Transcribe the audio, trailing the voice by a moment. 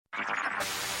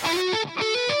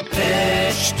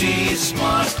HT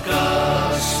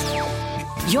Smartcast.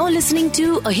 You're listening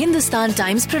to a Hindustan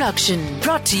Times production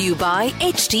brought to you by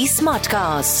HT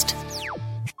Smartcast.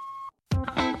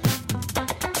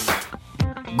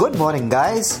 Good morning,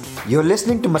 guys. You're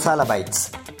listening to Masala Bites,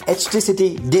 HT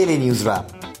City Daily News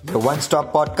Wrap, your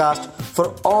one-stop podcast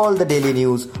for all the daily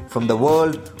news from the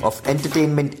world of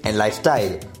entertainment and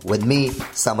lifestyle with me,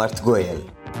 Samarth Goyal.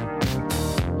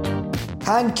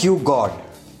 Thank you, God.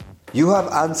 You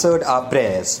have answered our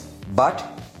prayers, but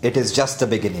it is just the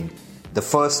beginning, the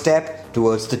first step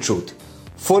towards the truth.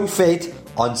 Full faith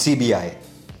on CBI.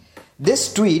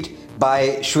 This tweet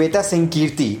by Shweta Singh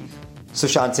Kirti,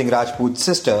 Sushant Singh Rajput's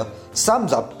sister,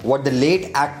 sums up what the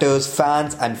late actor's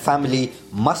fans and family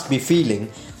must be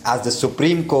feeling as the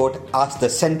Supreme Court asked the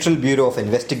Central Bureau of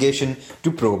Investigation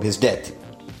to probe his death.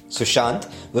 Sushant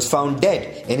was found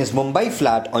dead in his Mumbai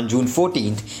flat on June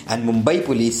 14th, and Mumbai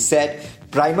police said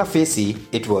prima facie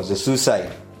it was a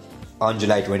suicide. On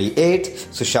July 28th,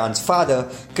 Sushant's father,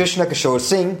 Krishna Kishore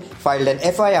Singh, filed an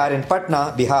FIR in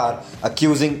Patna, Bihar,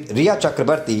 accusing Riya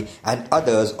Chakrabarti and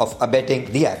others of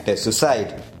abetting the actor's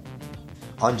suicide.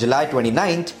 On July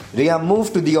 29th, Riya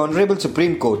moved to the Honorable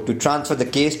Supreme Court to transfer the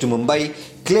case to Mumbai,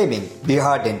 claiming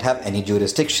Bihar didn't have any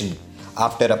jurisdiction.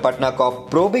 After a Patna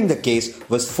cop probing the case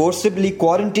was forcibly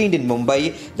quarantined in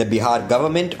Mumbai, the Bihar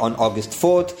government on August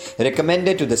 4th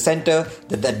recommended to the centre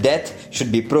that the death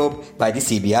should be probed by the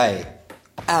CBI.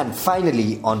 And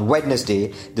finally, on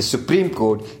Wednesday, the Supreme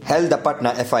Court held the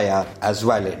Patna FIR as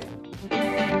valid.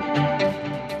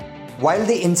 While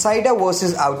the insider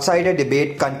versus outsider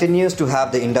debate continues to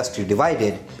have the industry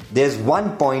divided, there's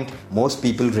one point most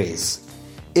people raise.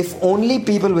 If only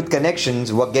people with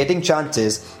connections were getting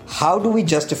chances, how do we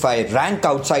justify rank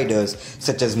outsiders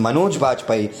such as Manoj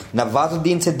Bajpayee,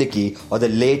 Nawazuddin Siddiqui or the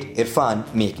late Irfan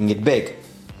making it big?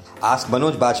 Ask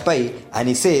Manoj Bajpayee and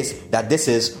he says that this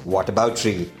is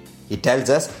whataboutery. He tells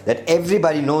us that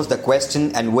everybody knows the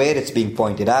question and where it's being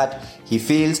pointed at. He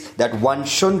feels that one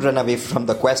shouldn't run away from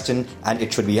the question and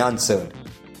it should be answered.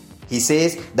 He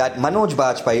says that Manoj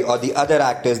Bajpayee or the other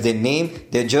actors they name,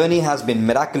 their journey has been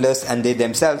miraculous and they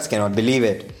themselves cannot believe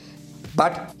it.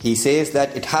 But he says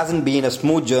that it hasn't been a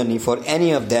smooth journey for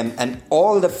any of them, and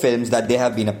all the films that they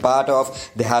have been a part of,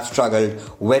 they have struggled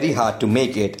very hard to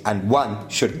make it, and one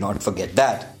should not forget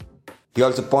that. He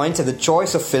also points at the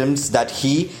choice of films that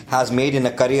he has made in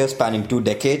a career spanning 2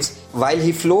 decades. While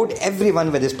he floored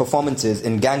everyone with his performances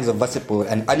in Gangs of Wasseypur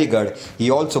and Aligarh,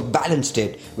 he also balanced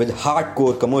it with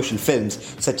hardcore commercial films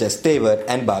such as Tevar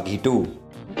and Baghi 2.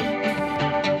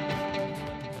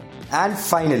 And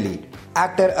finally,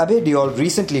 actor Abhay Deol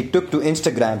recently took to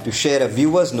Instagram to share a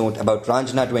viewer's note about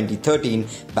Ranjana 2013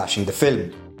 bashing the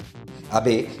film.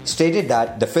 Abhay stated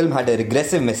that the film had a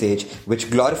regressive message which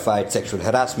glorified sexual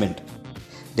harassment.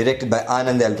 Directed by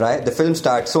Anand L. Rai, the film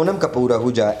starred Sonam Kapoor,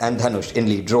 Ahuja and Dhanush in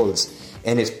lead roles.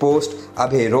 In his post,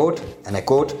 Abhay wrote, and I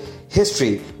quote,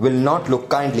 "History will not look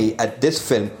kindly at this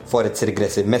film for its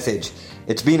regressive message.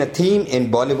 It's been a theme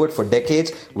in Bollywood for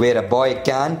decades where a boy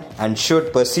can and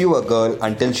should pursue a girl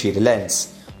until she relents.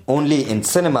 Only in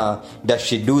cinema does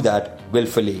she do that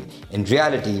willfully. In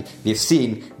reality, we've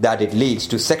seen that it leads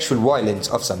to sexual violence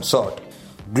of some sort.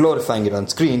 Glorifying it on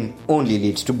screen only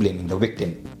leads to blaming the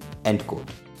victim." End quote.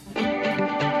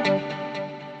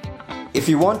 If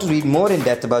you want to read more in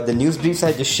depth about the news briefs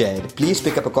I just shared, please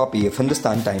pick up a copy of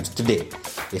Hindustan Times today.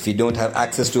 If you don't have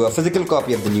access to a physical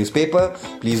copy of the newspaper,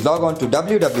 please log on to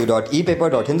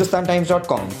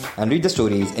www.epaper.hindustantimes.com and read the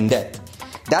stories in depth.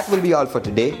 That will be all for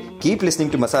today. Keep listening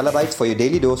to Masala Bites for your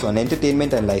daily dose on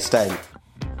entertainment and lifestyle.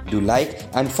 Do like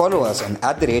and follow us on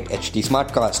 @HT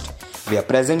Smartcast. We are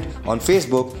present on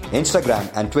Facebook, Instagram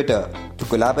and Twitter. To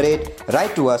collaborate,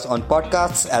 write to us on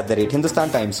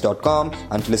podcasts@hindustantimes.com,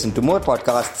 and to listen to more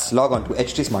podcasts, log on to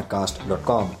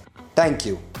htsmartcast.com. Thank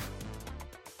you.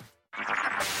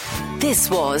 This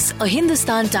was a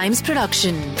Hindustan Times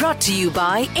production brought to you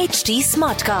by HT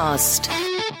Smartcast.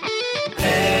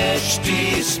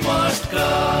 HT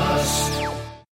Smartcast.